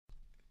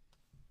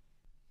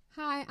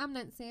Hi, I'm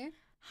Nancy.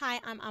 Hi,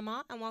 I'm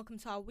Emma, and welcome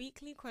to our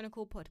weekly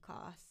Chronicle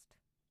podcast.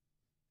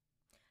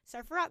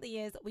 So, throughout the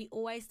years, we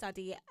always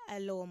study a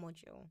law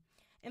module.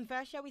 In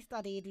first year, we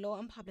studied law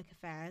and public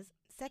affairs.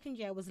 Second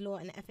year was law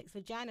and ethics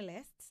for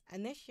journalists,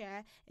 and this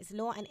year is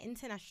law and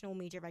international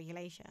media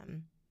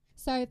regulation.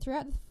 So,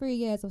 throughout the 3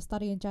 years of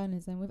studying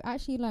journalism, we've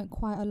actually learned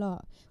quite a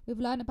lot. We've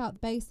learned about the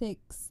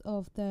basics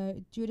of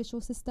the judicial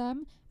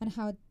system and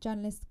how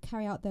journalists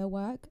carry out their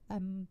work.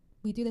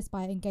 We do this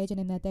by engaging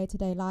in their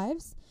day-to-day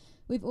lives.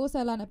 We've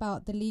also learned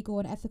about the legal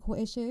and ethical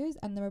issues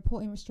and the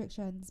reporting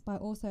restrictions by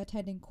also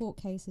attending court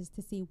cases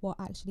to see what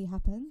actually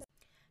happens.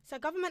 So,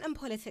 government and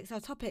politics are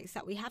topics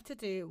that we have to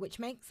do, which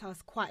makes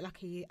us quite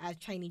lucky as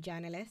trainee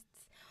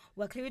journalists.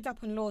 We're clued up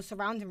on laws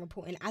surrounding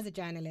reporting as a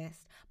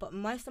journalist, but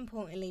most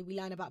importantly, we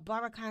learn about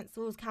borough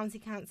councils, county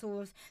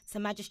councils, to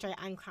magistrate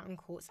and crown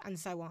courts, and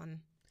so on.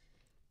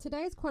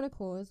 Today's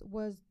Chronicles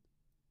was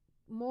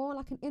more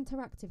like an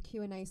interactive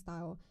Q&A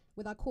style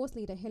with our course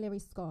leader, Hilary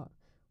Scott.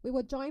 We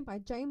were joined by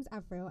James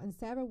Averill and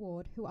Sarah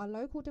Ward, who are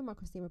local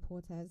democracy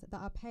reporters that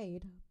are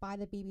paid by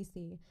the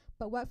BBC,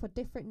 but work for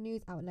different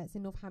news outlets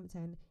in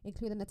Northampton,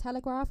 including The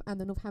Telegraph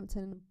and the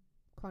Northampton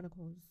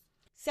Chronicles.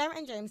 Sarah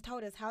and James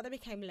told us how they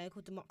became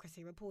local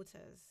democracy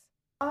reporters.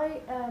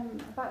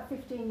 About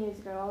 15 years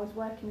ago, I was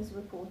working as a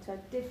reporter,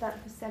 did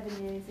that for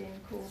 7 years in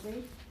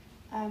Corby,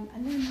 and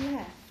then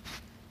left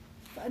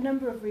for a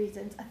number of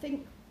reasons. I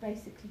think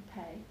basically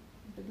pay,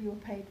 that we were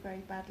paid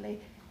very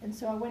badly, and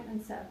so I went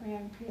and set up my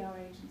own PR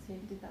agency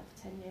and did that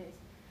for 10 years.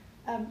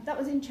 That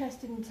was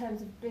interesting in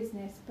terms of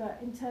business, but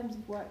in terms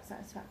of work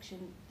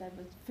satisfaction, there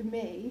was, for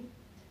me,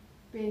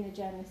 being a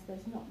journalist,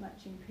 there's not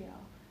much in PR.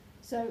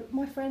 So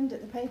my friend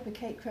at the paper,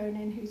 Kate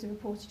Cronin, who's a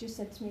reporter, just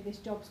said to me, this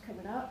job's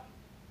coming up.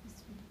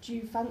 Do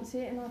you fancy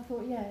it? And I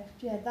thought,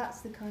 yeah, that's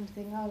the kind of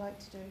thing I like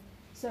to do.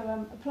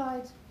 So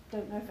applied,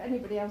 don't know if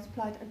anybody else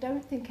applied. I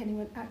don't think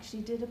anyone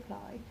actually did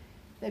apply.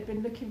 They'd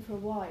been looking for a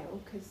while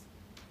because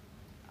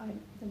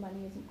the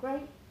money isn't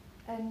great.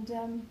 And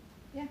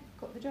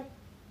got the job.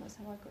 That's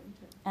how I got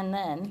into it. And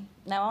then,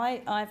 now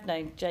I've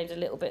known James a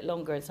little bit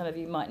longer, and some of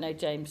you might know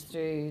James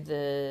through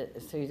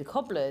the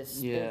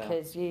Cobblers,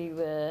 because you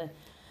were...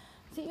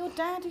 Is it your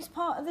dad who's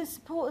part of the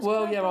Supporters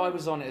Club? Well, yeah, I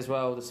was on it as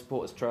well, the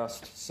Supporters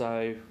Trust.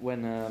 So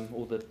when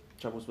all the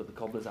troubles with the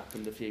Cobblers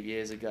happened a few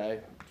years ago,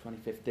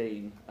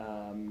 2015,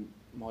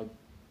 my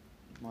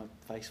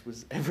face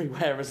was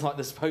everywhere as like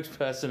the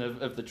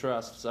spokesperson of the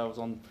trust. So I was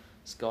on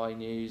Sky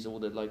News, all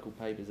the local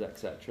papers,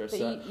 etc.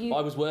 So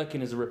I was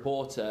working as a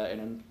reporter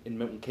in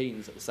Milton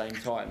Keynes at the same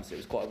time. So it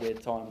was quite a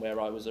weird time where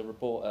I was a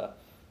reporter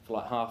for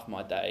like half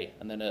my day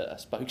and then a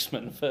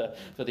spokesman for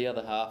the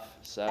other half.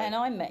 So. And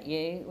I met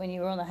you when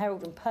you were on the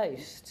Herald and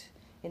Post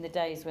in the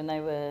days when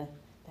the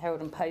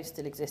Herald and Post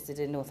still existed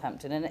in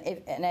Northampton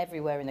and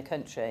everywhere in the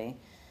country.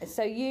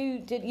 So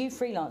you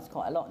freelanced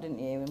quite a lot, didn't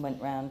you, and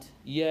went round?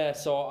 Yeah,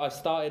 so I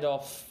started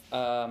off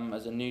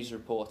as a news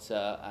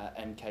reporter at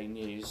MK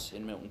News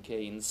in Milton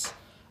Keynes,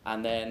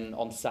 and then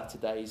on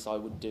Saturdays I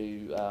would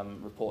do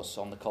reports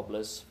on the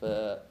Cobblers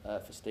for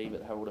Steve at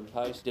the Herald and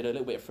Post. Did a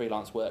little bit of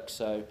freelance work,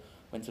 so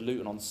went to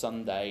Luton on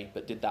Sunday,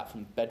 but did that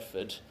from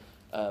Bedford,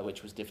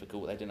 which was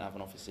difficult. They didn't have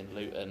an office in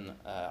Luton.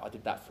 I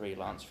did that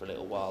freelance for a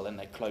little while, then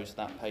they closed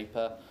that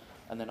paper.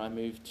 And then I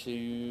moved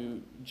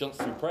to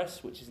Johnston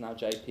Press, which is now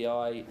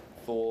JPI,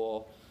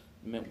 for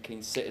Milton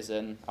Keynes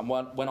Citizen. And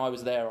when I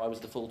was there, I was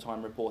the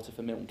full-time reporter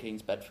for Milton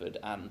Keynes, Bedford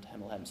and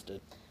Hemel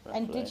Hempstead.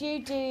 And did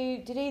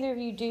either of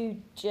you do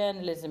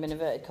journalism, in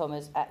inverted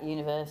commas, at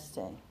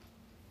university?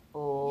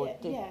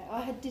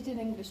 I did an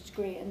English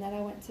degree, and then I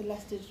went to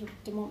Leicester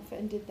de Montfort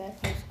and did their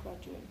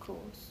postgraduate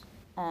course.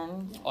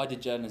 And I did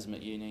journalism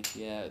at uni,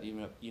 at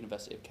the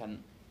University of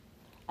Kent.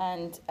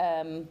 And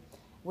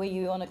were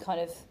you on a kind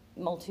of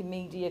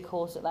multimedia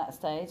course at that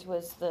stage?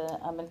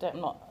 I'm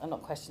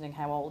not questioning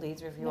how old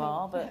either of you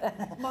are,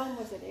 but mine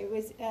wasn't. It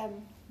was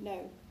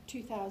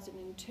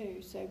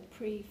 2002, so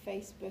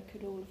pre-Facebook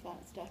and all of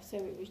that stuff. So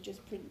it was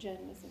just print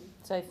journalism.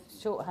 So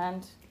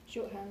shorthand,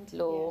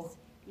 law, yes.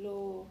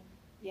 Law.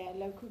 Yeah,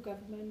 local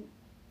government,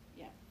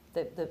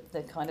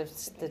 the kind of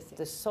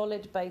the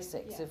solid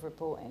basics of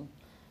reporting.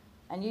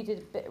 And you did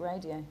a bit of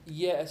radio.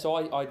 Yeah, so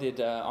I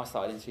did. I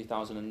started in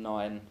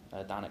 2009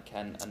 down at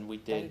Kent, and we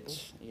did.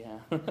 Baby. Yeah,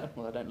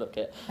 well, I don't look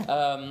it.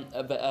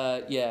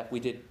 We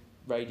did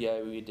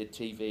radio, we did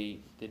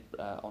TV, did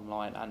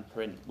online and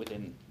print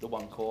within the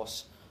one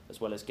course, as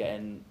well as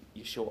getting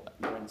your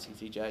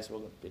NCTJ. So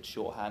I did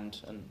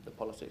shorthand and the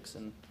politics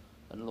and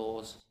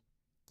laws.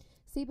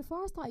 See,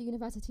 before I started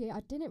university,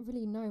 I didn't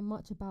really know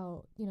much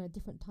about,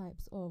 different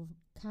types of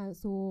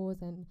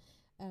councils and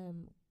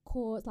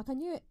courts. Like I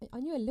knew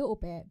a little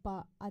bit,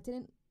 but I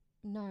didn't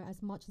know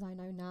as much as I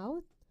know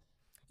now.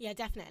 Yeah,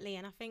 definitely.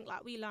 And I think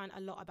we learned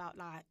a lot about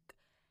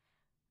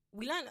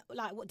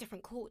what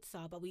different courts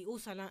are, but we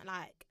also learned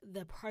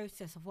the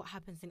process of what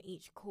happens in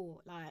each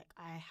court. I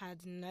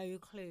had no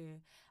clue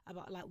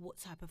about what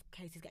type of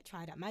cases get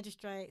tried at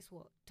magistrates,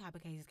 what type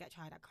of cases get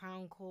tried at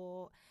Crown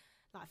Court,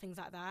 things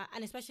like that.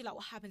 And especially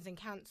what happens in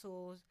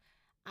councils.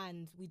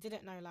 And we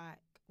didn't know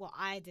what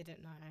I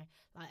didn't know.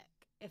 Like,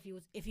 if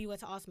you were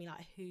to ask me,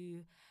 like,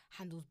 who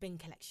handles bin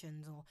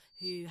collections or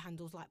who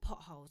handles, like,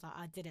 potholes, like,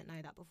 I didn't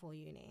know that before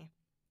uni.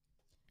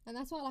 And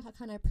that's why, like, I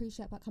kind of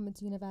appreciate about coming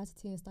to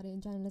university and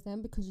studying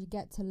journalism, because you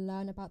get to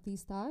learn about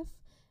these stuff,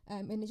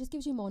 and it just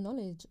gives you more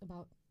knowledge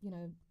about, you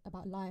know,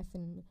 about life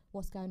and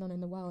what's going on in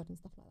the world and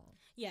stuff like that.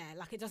 Yeah,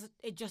 like,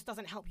 it just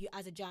doesn't help you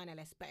as a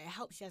journalist, but it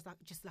helps you as, like,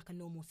 just like a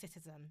normal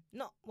citizen.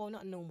 Not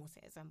a normal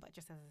citizen, but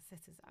just as a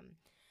citizen.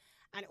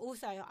 And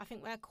also, I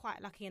think we're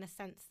quite lucky in a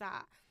sense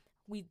that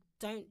we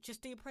don't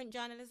just do print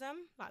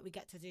journalism. Like, we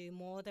get to do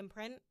more than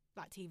print,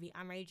 like TV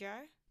and radio.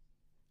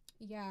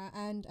 Yeah,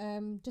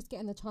 and just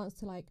getting the chance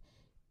to, like,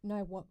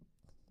 know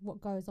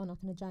what goes on,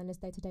 like, in a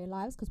journalist's day-to-day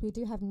lives, because we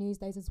do have news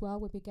days as well,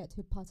 where we get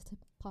to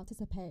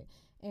participate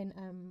in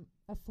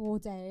a full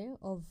day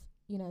of,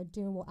 you know,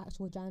 doing what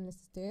actual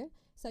journalists do.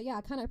 So yeah,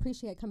 I kind of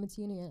appreciate coming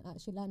to uni and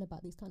actually learn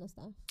about these kind of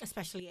stuff.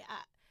 Especially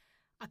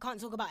I can't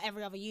talk about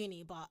every other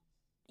uni, but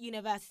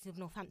University of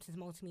Northampton's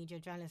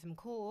multimedia journalism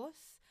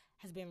course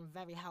has been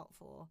very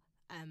helpful,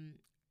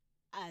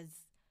 as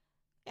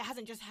it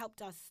hasn't just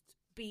helped us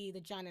be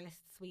the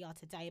journalists we are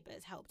today, but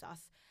it's helped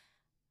us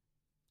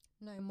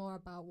know more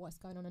about what's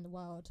going on in the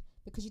world,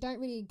 because you don't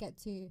really get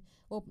to,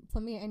 well, for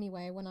me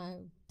anyway, when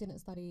I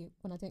didn't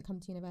come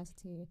to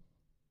university,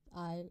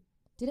 I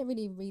didn't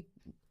really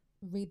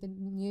read the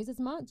news as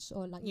much,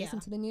 or like listen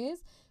to the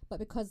news, but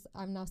because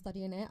I'm now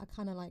studying it, I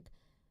kind of like,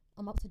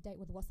 I'm up to date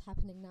with what's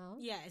happening now.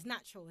 Yeah, it's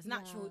natural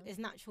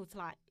to,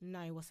 like,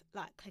 know what's,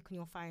 like, click on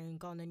your phone,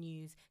 go on the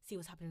news, see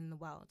what's happening in the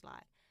world,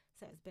 like,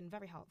 so it's been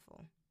very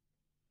helpful.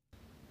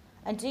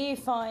 And do you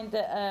find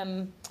that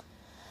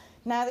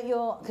now that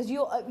because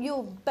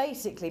you're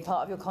basically,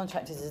 part of your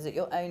contract is that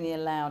you're only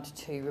allowed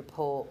to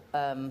report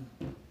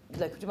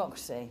local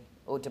democracy,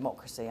 or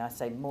democracy, I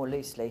say more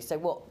loosely. So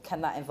what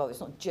can that involve? It's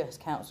not just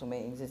council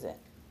meetings, is it?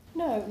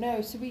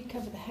 No. So we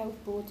cover the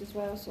health boards as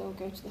well. So I'll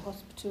go to the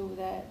hospital,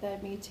 their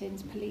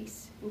meetings,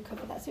 police. We'll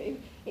cover that. So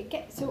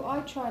So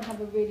I try and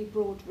have a really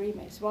broad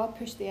remit. So I'll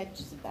push the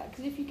edges of that,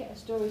 because if you get a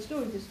story's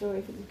a story.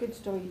 If it's a good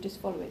story, you just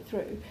follow it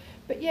through.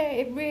 But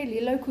yeah,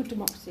 local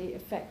democracy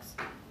affects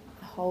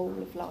the whole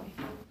of life.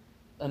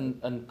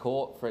 And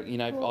court, for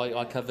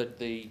I covered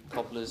the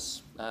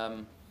Cobblers.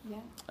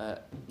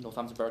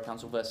 Northampton Borough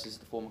Council versus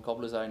the former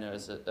Cobblers owner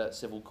as a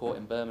civil court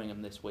in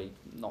Birmingham this week.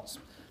 Not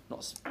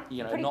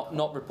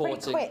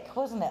reporting. Pretty quick,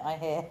 wasn't it? I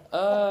hear.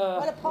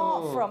 Well,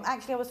 apart from,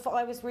 actually, I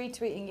was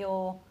retweeting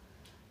your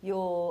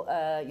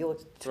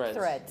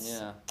threads.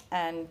 Yeah.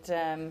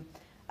 And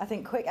I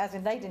think quick, as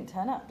in they didn't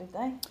turn up, did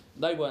they?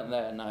 They weren't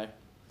there, no.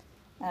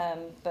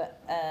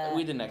 But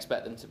we didn't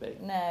expect them to be.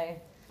 No.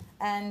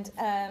 And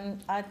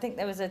I think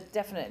there was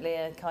definitely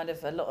a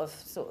lot of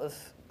sort of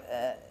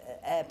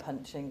air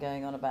punching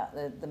going on about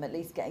them at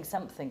least getting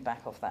something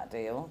back off that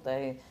deal,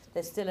 though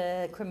there's still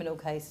a criminal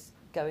case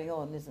going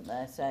on, isn't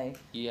there? So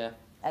yeah,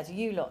 as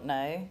you lot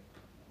know,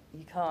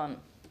 you can't,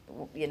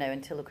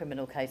 until the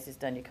criminal case is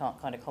done, you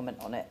can't kind of comment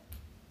on it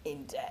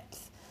in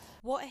depth.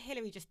 What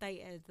Hillary just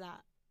stated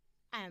that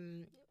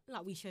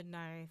like, we should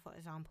know, for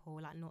example,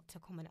 like, not to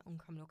comment on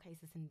criminal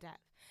cases in depth,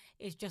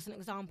 is just an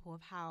example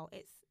of how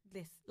it's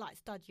this, like,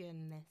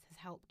 studying this has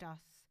helped us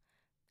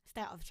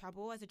stay out of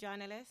trouble as a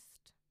journalist.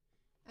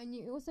 And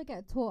you also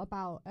get taught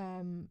about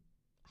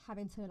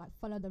having to, like,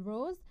 follow the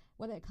rules,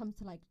 whether it comes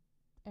to, like,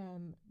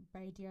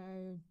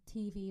 radio,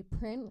 TV,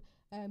 print.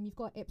 You've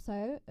got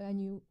IPSO,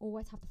 and you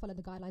always have to follow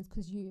the guidelines,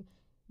 because you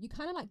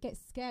kind of, like, get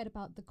scared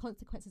about the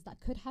consequences that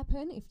could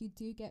happen if you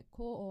do get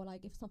caught, or,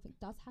 like, if something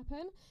does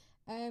happen.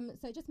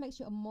 So it just makes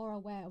you more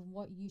aware of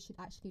what you should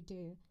actually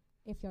do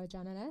if you're a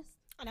journalist.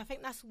 And I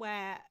think that's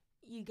where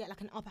you get,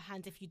 like, an upper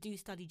hand if you do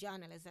study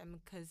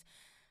journalism, because,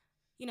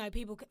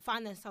 people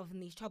find themselves in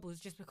these troubles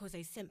just because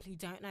they simply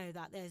don't know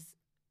that there's,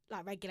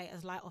 like,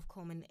 regulators like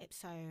Ofcom and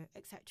IPSO,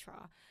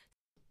 etc.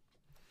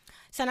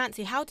 So,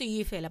 Nancy, how do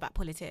you feel about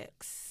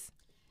politics?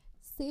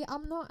 See,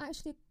 I'm not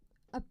actually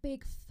a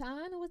big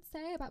fan, I would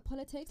say, about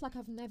politics. Like,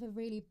 I've never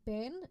really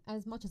been,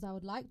 as much as I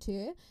would like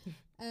to.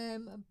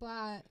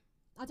 But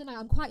I don't know,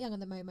 I'm quite young at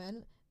the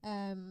moment.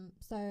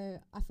 So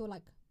I feel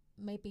like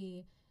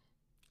maybe,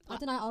 I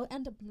don't know, I'll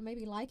end up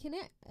maybe liking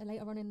it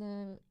later on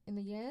in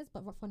the years.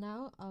 But for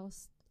now, I'll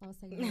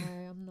say no,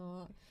 I'm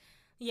not.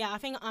 Yeah, I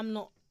think I'm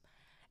not.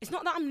 It's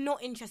not that I'm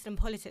not interested in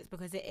politics,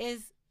 because it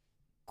is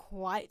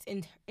quite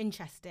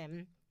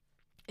interesting.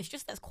 It's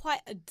just that's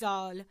quite a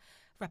dull,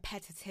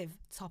 repetitive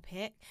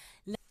topic.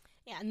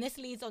 Yeah, and this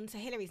leads on to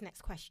Hillary's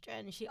next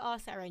question. She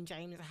asked Sarah and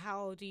James,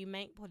 how do you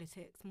make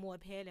politics more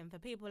appealing for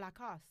people like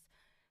us?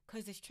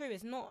 Because it's true,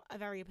 it's not a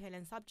very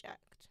appealing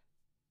subject.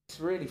 It's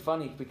really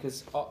funny,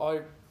 because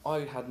I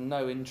had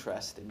no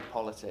interest in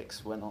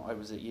politics when I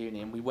was at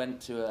uni, and we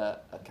went to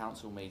a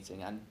council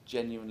meeting, and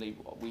genuinely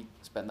we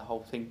spent the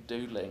whole thing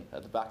doodling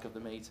at the back of the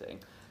meeting.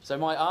 So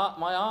my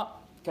art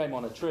came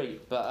on a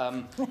treat,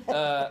 but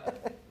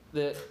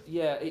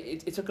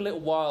it took a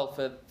little while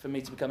for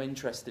me to become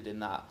interested in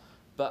that.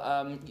 But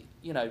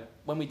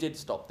when we did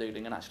stop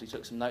doodling and actually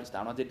took some notes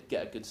down, I did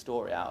get a good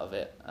story out of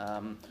it.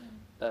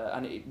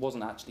 and it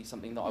wasn't actually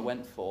something that I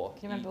went for.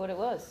 Can you remember what it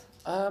was?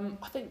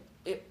 I think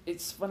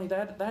it's funny, they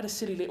had a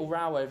silly little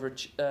row over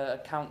a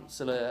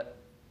councillors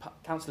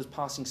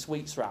passing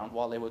sweets round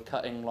while they were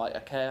cutting like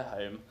a care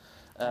home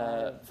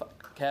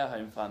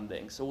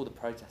funding, so all the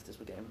protesters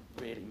were getting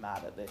really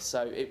mad at this.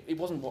 So it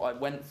wasn't what I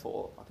went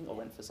for. I think I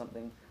went for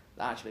something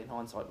that actually in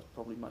hindsight was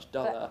probably much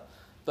duller.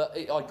 But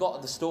I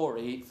got the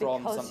story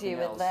from something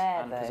else,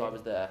 and because I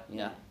was there,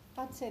 yeah.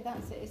 I'd say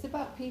that's it. It's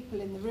about people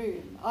in the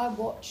room.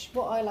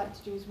 What I like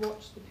to do is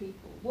watch the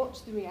people,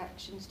 watch the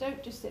reactions.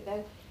 Don't just sit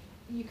there.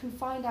 You can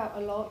find out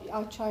a lot.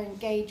 I'll try and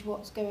gauge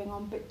what's going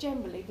on, but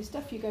generally the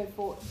stuff you go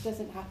for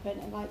doesn't happen.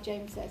 And like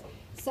James says,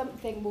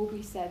 something will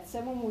be said.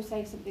 Someone will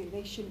say something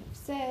they shouldn't have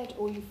said,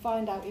 or you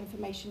find out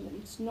information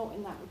that's not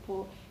in that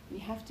report, and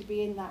you have to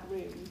be in that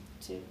room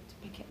to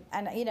pick it.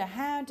 And,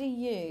 how do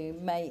you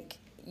make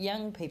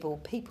young people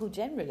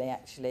generally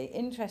actually,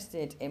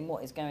 interested in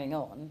what is going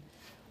on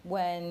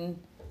when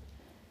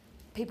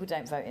people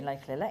don't vote in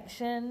local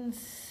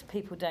elections,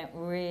 people don't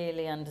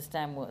really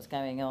understand what's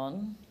going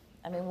on?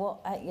 I mean,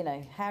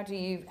 how do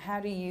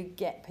you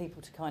get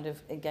people to kind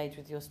of engage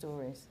with your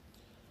stories?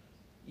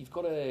 You've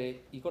got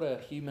to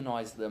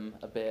humanise them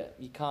a bit.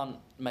 You can't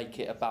make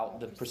it about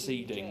the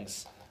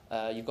proceedings.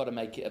 You've got to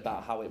make it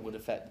about how it would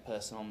affect the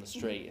person on the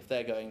street. If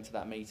they're going to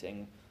that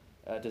meeting,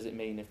 does it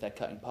mean if they're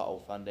cutting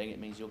pothole funding, it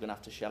means you're going to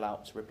have to shell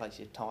out to replace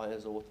your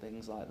tyres or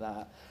things like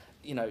that?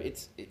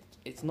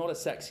 It's not a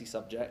sexy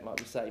subject, like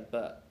we say,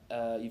 but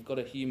you've got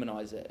to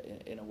humanise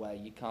it in a way.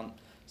 You can't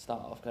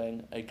start off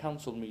going, a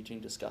council meeting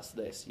discussed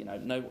this.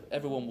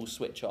 Everyone will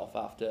switch off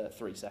after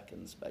 3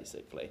 seconds,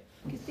 basically.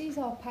 Because these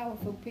are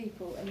powerful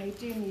people and they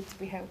do need to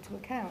be held to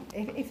account.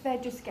 If they're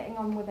just getting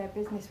on with their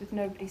business with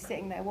nobody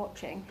sitting there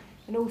watching,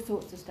 then all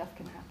sorts of stuff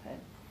can happen.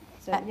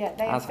 So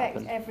they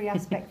affect every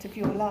aspect of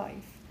your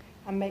life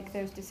and make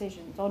those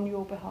decisions on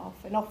your behalf,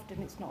 and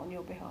often it's not on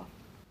your behalf.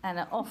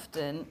 And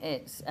often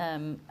it's,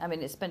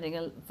 it's spending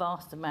a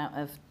vast amount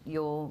of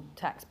your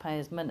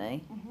taxpayers'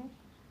 money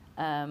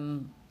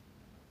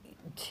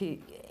to,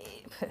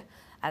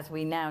 as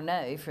we now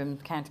know from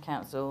county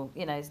council,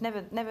 it's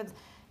never.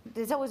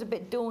 It's always a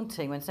bit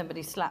daunting when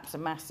somebody slaps a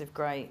massive,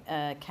 great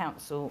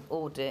council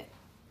audit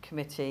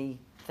committee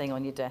thing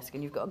on your desk,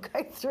 and you've got to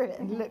go through it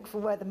and look for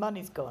where the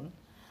money's gone.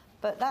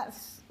 But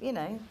that's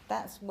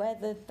where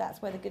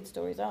the good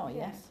stories are.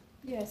 Yes.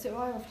 Yeah, so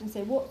I often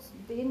say what's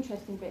the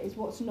interesting bit is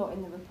what's not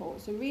in the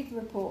report. So read the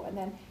report, and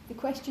then the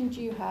questions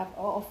you have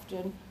are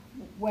often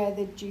where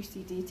the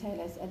juicy detail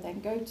is, and then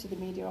go to the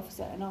media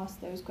officer and ask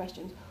those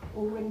questions,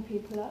 or ring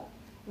people up.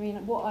 I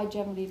mean, what I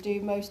generally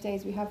do most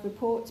days, we have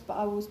reports, but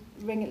I will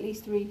ring at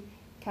least 3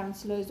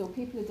 councillors or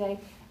people a day,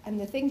 and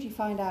the things you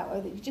find out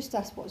are that you just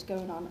ask what's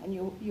going on, and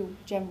you'll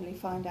generally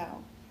find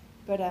out.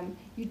 But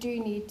you do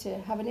need to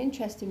have an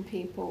interest in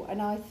people,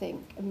 and I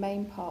think a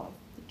main part of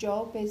the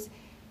job is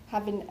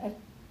having a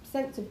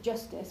sense of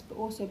justice, but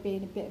also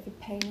being a bit of a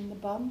pain in the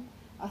bum.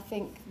 I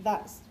think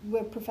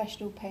we're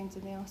professional pains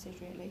in the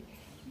arses, really.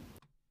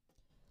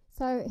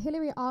 So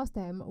Hilary asked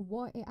them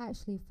what it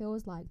actually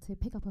feels like to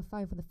pick up a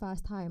phone for the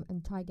first time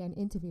and try get an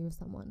interview with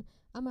someone.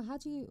 Emma, how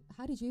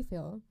did you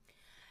feel?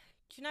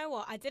 Do you know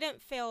what? I didn't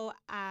feel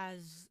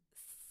as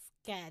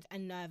scared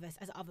and nervous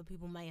as other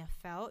people may have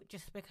felt,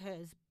 just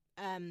because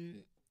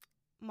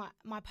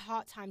my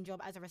part-time job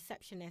as a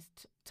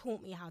receptionist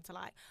taught me how to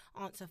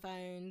answer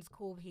phones,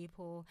 call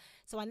people,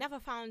 so I never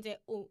found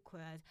it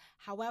awkward.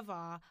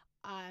 However,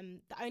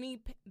 the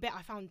only bit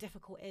I found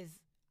difficult is,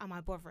 am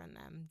I bothering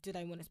them? Do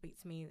they want to speak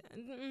to me?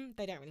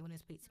 They don't really want to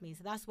speak to me,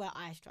 so that's where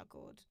I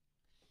struggled.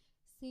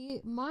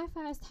 See, my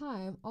first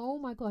time, oh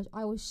my gosh,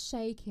 I was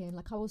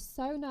shaking. I was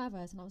so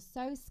nervous and I was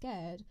so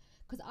scared,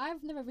 because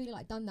I've never really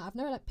done that. I've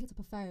never picked up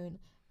a phone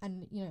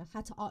and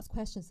had to ask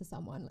questions to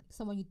someone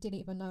you didn't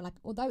even know,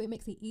 although it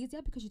makes it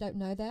easier because you don't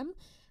know them,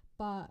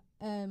 but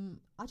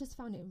I just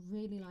found it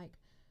really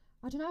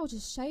I don't know, I was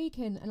just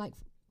shaking, and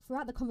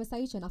throughout the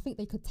conversation I think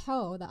they could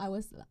tell that I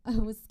was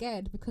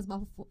scared because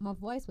my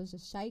voice was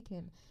just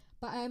shaking,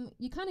 but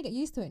you kind of get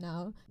used to it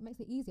now. It makes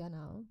it easier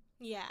now.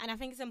 Yeah, and I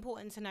think it's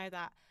important to know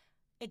that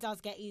it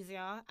does get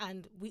easier,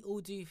 and we all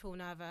do feel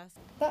nervous.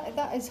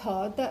 That is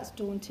hard, that's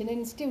daunting,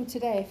 and still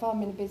today, if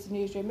I'm in a busy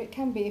newsroom, it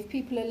can be, if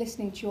people are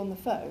listening to you on the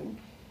phone,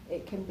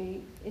 it can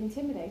be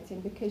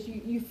intimidating because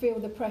you feel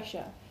the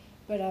pressure.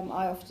 But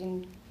I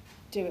often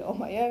do it on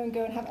my own,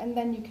 go and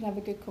then you can have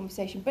a good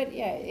conversation. But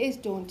yeah, it is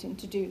daunting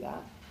to do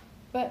that.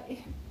 But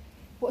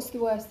what's the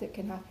worst that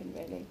can happen,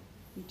 really?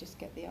 You just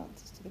get the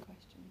answers to the questions.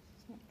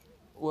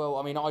 Well,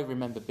 I mean, I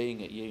remember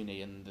being at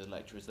uni and the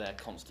lecturers there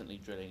constantly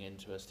drilling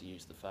into us to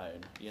use the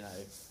phone,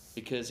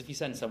 because if you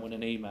send someone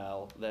an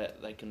email,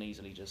 they can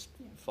easily just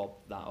fob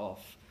that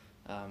off.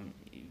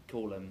 You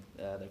call them,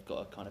 they've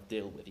got to kind of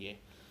deal with you.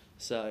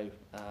 So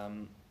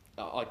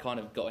I kind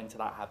of got into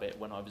that habit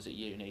when I was at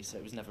uni, so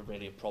it was never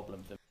really a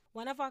problem for me.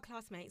 One of our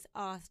classmates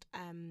asked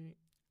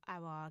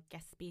our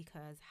guest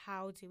speakers,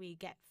 how do we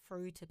get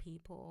through to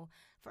people?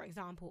 For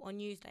example, on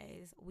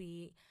Newsdays,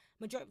 we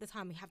majority of the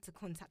time we have to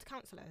contact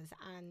counsellors,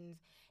 and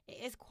it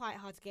is quite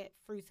hard to get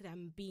through to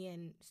them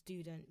being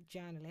student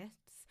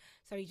journalists.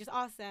 So you just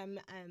ask them,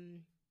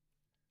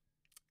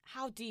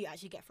 how do you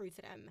actually get through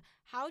to them?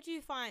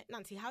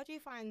 Nancy, how do you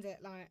find it,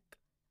 like,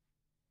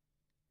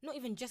 not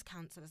even just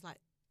counsellors, like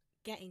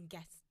getting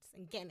guests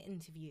and getting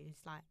interviews?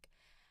 Like,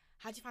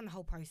 how do you find the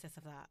whole process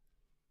of that?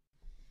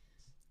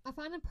 I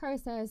find the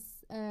process,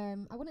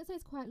 I wouldn't say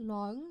it's quite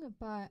long,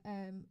 but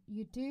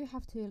you do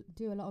have to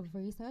do a lot of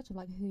research of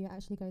like who you're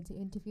actually going to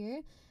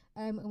interview.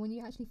 And when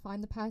you actually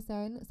find the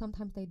person,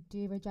 sometimes they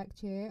do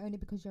reject you only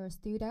because you're a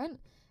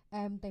student.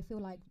 They feel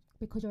like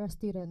because you're a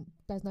student,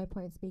 there's no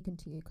point in speaking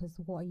to you because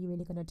what are you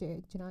really going to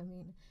do? Do you know what I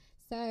mean?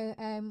 So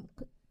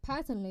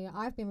personally,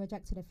 I've been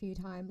rejected a few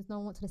times. No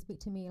one wanted to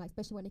speak to me, like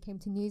especially when it came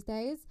to news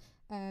days.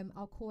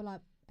 I'll call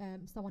up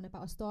someone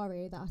about a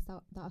story that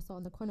I saw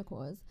on the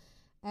Chronicles.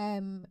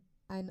 And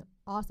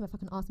ask them if I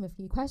can ask them a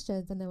few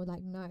questions, and they were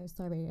like, no,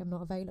 sorry, I'm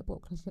not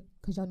available because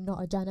you're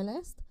not a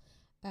journalist.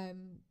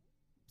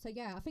 So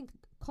yeah, I think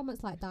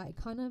comments like that, it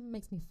kind of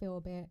makes me feel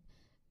a bit,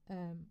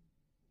 I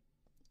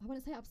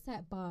wouldn't say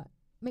upset, but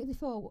makes me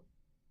feel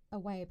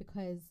away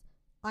because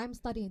I'm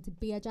studying to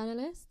be a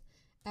journalist.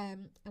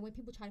 And when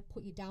people try to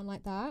put you down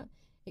like that,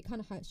 it kind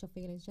of hurts your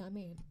feelings, do you know what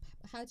I mean?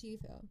 How do you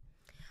feel?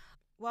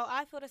 Well,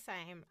 I feel the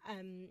same.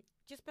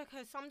 Just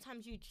because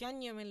sometimes you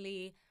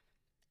genuinely,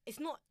 it's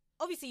not,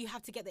 obviously you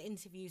have to get the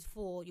interviews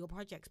for your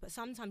projects, but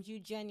sometimes you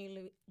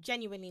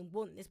genuinely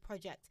want this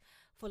project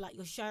for like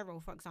your show role,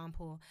 for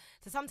example.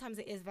 So sometimes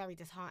it is very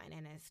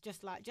disheartening. It's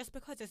just like, just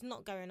because it's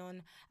not going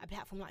on a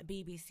platform like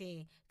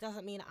BBC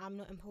doesn't mean I'm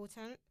not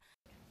important.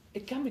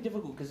 It can be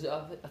difficult because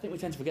I think we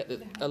tend to forget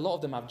that a lot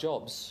of them have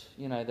jobs.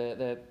 You know,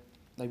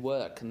 they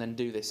work and then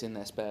do this in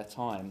their spare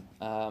time.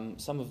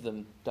 Some of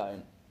them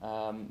don't,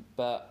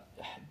 but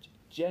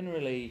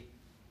generally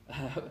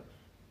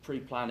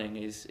pre-planning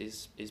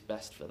is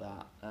best for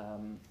that.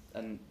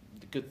 And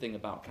the good thing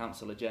about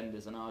council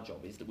agendas and our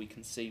job is that we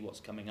can see what's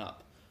coming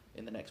up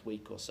in the next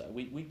week or so.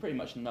 We pretty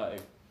much know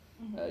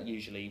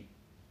usually,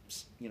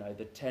 you know,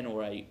 the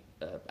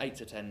 8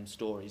 to 10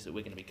 stories that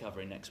we're going to be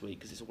covering next week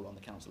because it's all on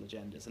the council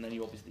agendas, and then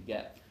you obviously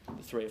get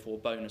the 3 or 4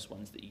 bonus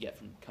ones that you get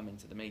from coming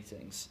to the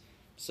meetings.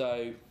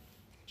 So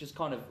just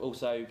kind of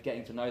also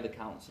getting to know the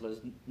councillors,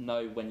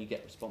 know when you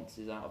get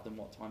responses out of them,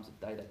 what times of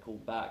day they call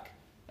back,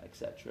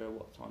 etc.,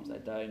 what times they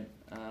don't.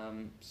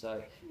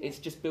 So it's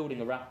just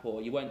building a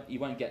rapport. You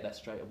won't get there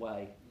straight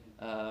away.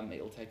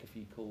 It'll take a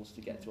few calls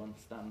to get to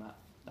understand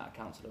that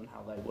councillor and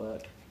how they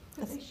work.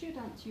 But they should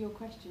answer your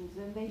questions,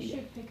 and they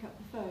should pick up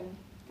the phone.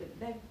 That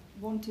they've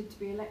wanted to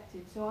be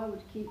elected, so I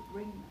would keep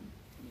ringing them.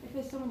 If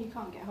there's someone you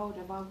can't get hold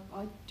of,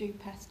 I do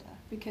pester,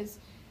 because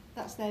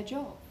that's their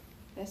job.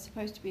 They're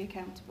supposed to be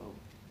accountable.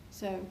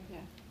 So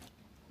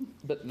yeah.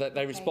 But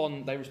they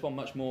respond. They respond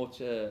much more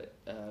to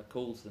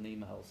calls than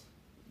emails.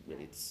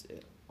 Really,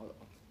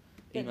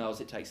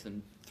 emails. It takes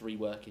them 3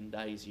 working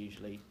days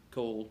usually.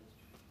 Call.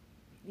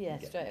 Yeah,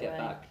 straight away. Get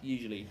back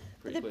usually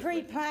pretty But the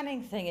quickly.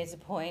 pre-planning thing is a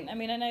point. I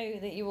mean, I know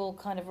that you all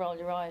kind of roll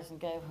your eyes and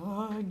go,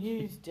 "Oh,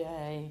 news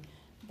day,"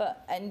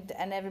 but and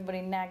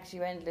everybody nags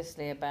you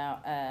endlessly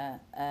about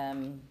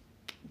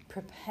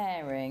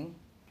preparing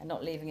and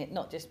not leaving it,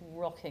 not just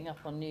rocking up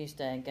on news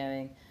day and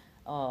going,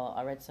 "Oh,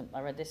 I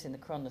read this in the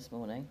Chron this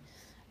morning."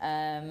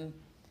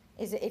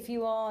 Is it if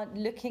you are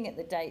looking at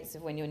the dates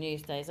of when your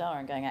news days are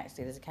and going,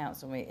 actually, there's a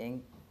council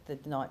meeting the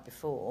night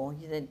before,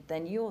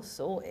 then you're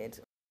sorted.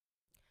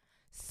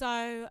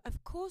 So,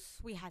 of course,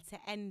 we had to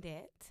end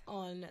it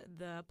on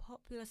the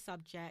popular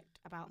subject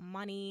about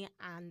money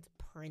and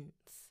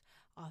prints,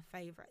 our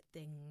favourite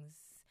things,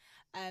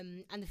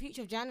 and the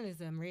future of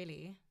journalism,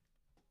 really.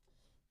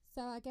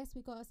 So I guess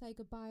we got to say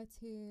goodbye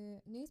to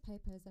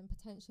newspapers and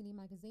potentially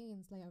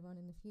magazines later on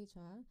in the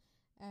future,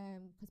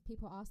 because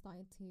people are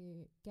starting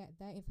to get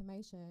their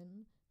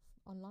information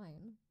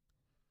online.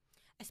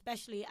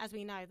 Especially, as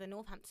we know, the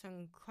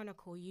Northampton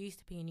Chronicle used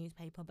to be a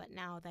newspaper, but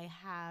now they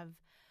have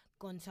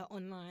gone to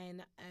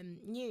online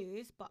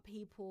news, but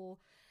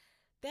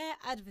their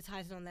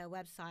advertising on their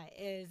website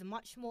is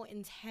much more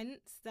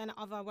intense than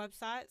other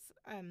websites,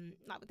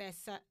 like with their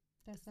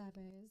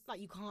surveys. Like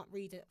you can't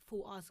read a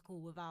full article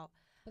without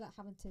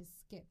having to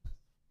skip.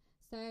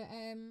 So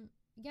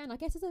yeah, and I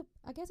guess it's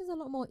a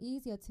lot more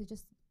easier to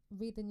just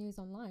read the news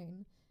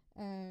online,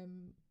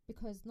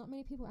 because not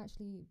many people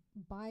actually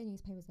buy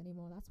newspapers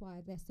anymore. That's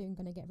why they're soon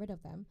going to get rid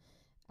of them,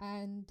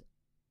 and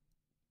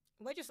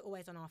we're just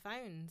always on our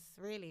phones,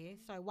 really.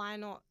 So why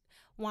not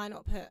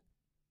put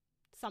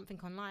something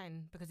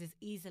online, because it's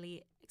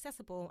easily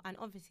accessible, and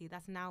obviously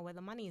that's now where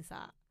the money is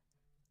at.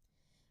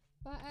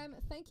 But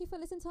thank you for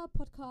listening to our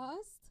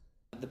podcast.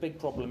 The big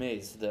problem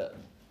is that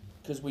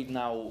because we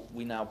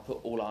now put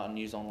all our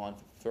news online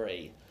for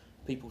free,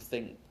 people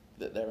think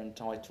that they're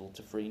entitled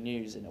to free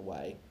news in a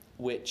way,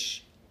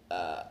 which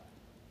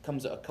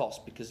comes at a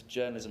cost, because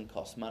journalism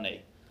costs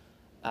money.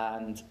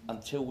 And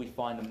until we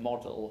find a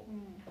model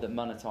that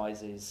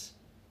monetises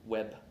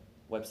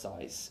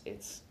websites,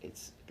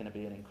 it's going to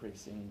be an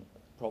increasing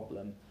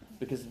problem.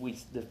 because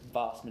the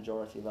vast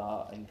majority of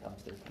our income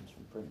still comes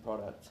from print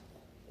product,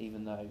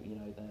 even though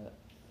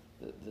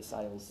the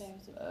sales.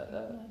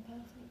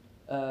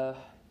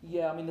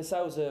 Yeah, I mean the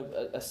sales are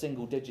a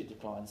single digit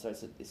decline, so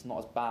it's not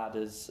as bad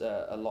as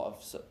a lot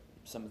of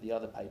some of the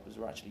other papers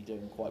are actually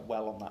doing quite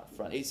well on that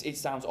front. It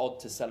sounds odd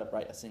to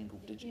celebrate a single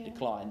digit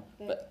decline,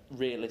 but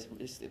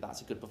realistically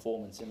that's a good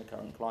performance in the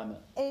current climate.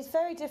 It's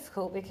very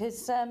difficult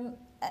because when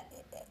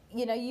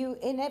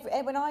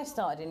I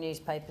started in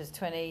newspapers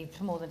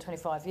more than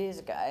 25 years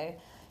ago,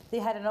 they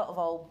had a lot of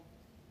old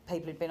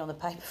people who'd been on the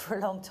paper for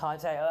a long time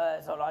say, oh,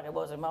 it's not like it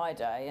was in my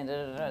day, and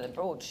the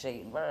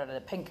broadsheet, and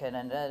the Pinkin,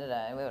 and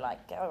we were like,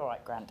 all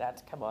right,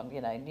 Grandad, come on,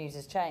 news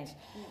has changed.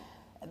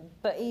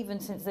 But even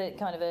since the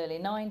kind of early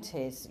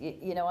 90s,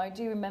 I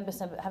do remember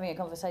having a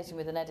conversation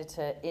with an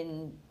editor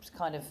in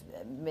kind of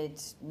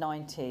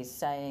mid-90s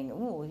saying,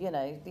 oh,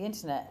 the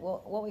internet,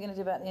 what are we going to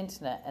do about the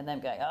internet? And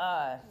them going,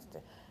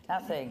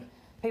 nothing.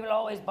 People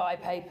always buy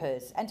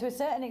papers. And to a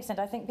certain extent,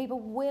 I think people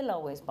will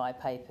always buy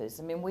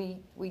papers. I mean,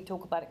 we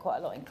talk about it quite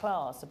a lot in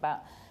class, about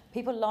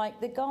people like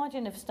The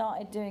Guardian have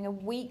started doing a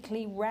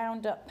weekly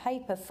roundup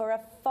paper for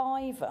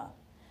 £5,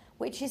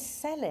 which is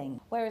selling.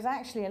 Whereas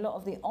actually a lot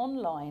of the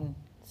online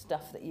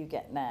stuff that you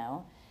get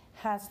now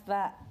has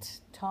that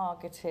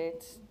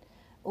targeted,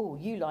 oh,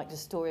 you liked a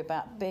story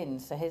about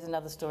bins, so here's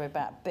another story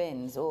about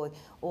bins, or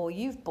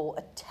you've bought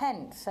a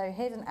tent, so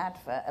here's an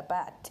advert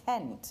about a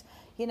tent.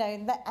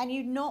 And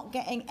you're not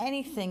getting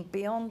anything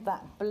beyond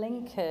that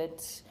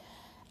blinkered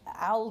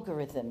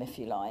algorithm, if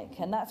you like.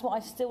 And that's what I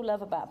still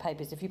love about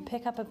papers. If you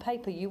pick up a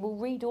paper, you will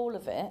read all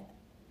of it,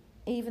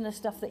 even the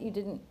stuff that you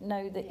didn't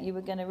know that you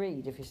were going to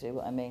read, if you see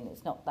what I mean.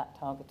 It's not that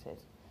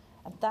targeted.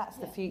 And that's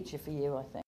the future for you, I think.